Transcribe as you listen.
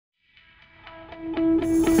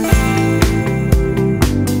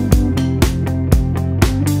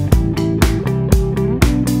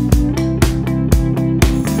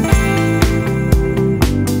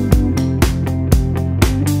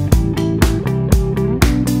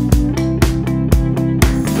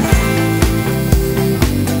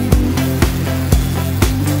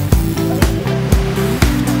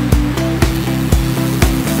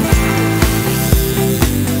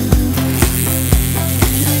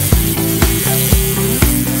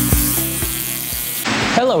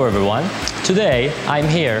Hello everyone! Today I'm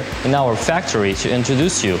here in our factory to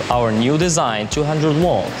introduce you our new design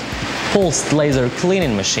 200-watt pulsed laser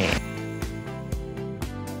cleaning machine.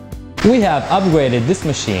 We have upgraded this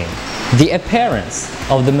machine. The appearance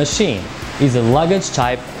of the machine is a luggage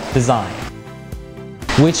type design,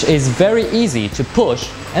 which is very easy to push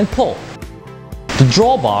and pull. The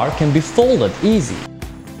drawbar can be folded easy.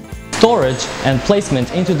 Storage and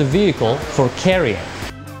placement into the vehicle for carrying.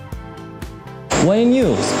 When in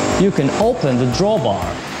use, you can open the drawbar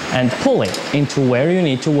and pull it into where you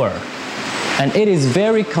need to work. And it is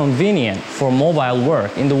very convenient for mobile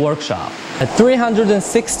work in the workshop. A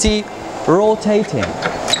 360 rotating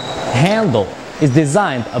handle is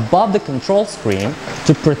designed above the control screen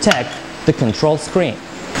to protect the control screen.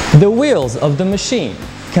 The wheels of the machine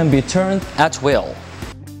can be turned at will,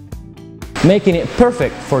 making it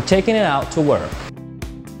perfect for taking it out to work.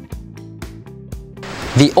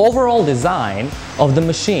 The overall design of the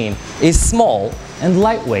machine is small and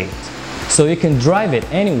lightweight, so you can drive it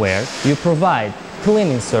anywhere you provide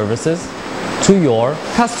cleaning services to your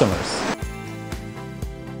customers.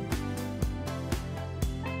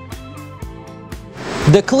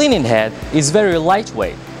 The cleaning head is very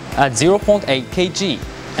lightweight at 0.8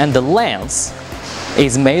 kg, and the lens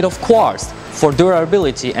is made of quartz for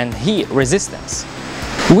durability and heat resistance.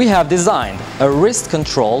 We have designed a wrist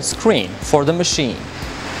control screen for the machine.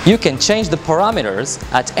 You can change the parameters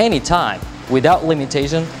at any time without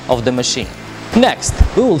limitation of the machine. Next,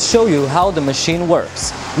 we will show you how the machine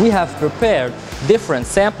works. We have prepared different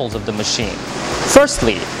samples of the machine.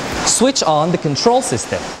 Firstly, switch on the control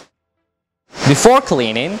system. Before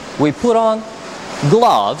cleaning, we put on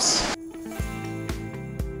gloves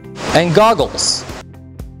and goggles.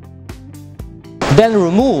 Then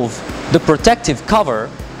remove the protective cover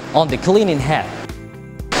on the cleaning head.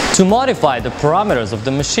 To modify the parameters of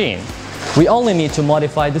the machine, we only need to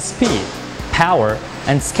modify the speed, power,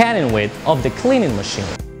 and scanning width of the cleaning machine.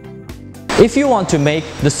 If you want to make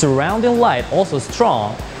the surrounding light also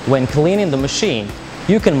strong when cleaning the machine,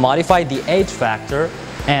 you can modify the age factor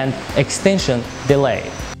and extension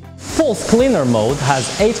delay. Pulse cleaner mode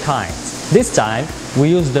has 8 kinds. This time, we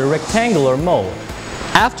use the rectangular mode.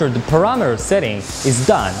 After the parameter setting is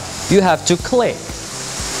done, you have to click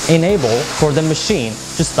Enable for the machine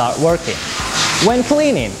to start working. When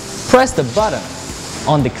cleaning, press the button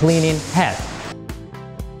on the cleaning head.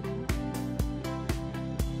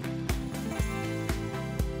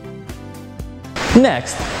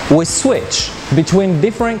 Next, we switch between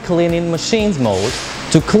different cleaning machines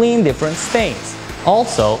modes to clean different stains.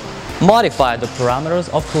 Also, modify the parameters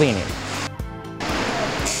of cleaning.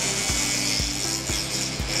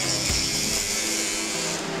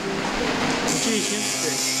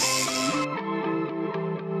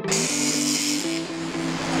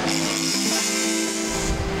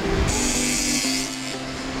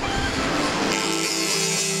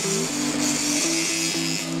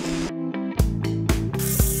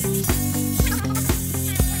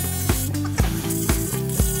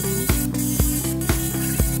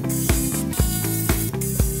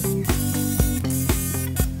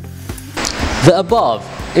 The above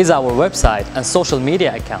is our website and social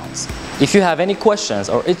media accounts. If you have any questions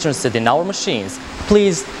or interested in our machines,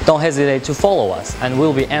 please don't hesitate to follow us and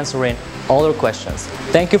we'll be answering all your questions.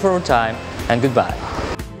 Thank you for your time and goodbye.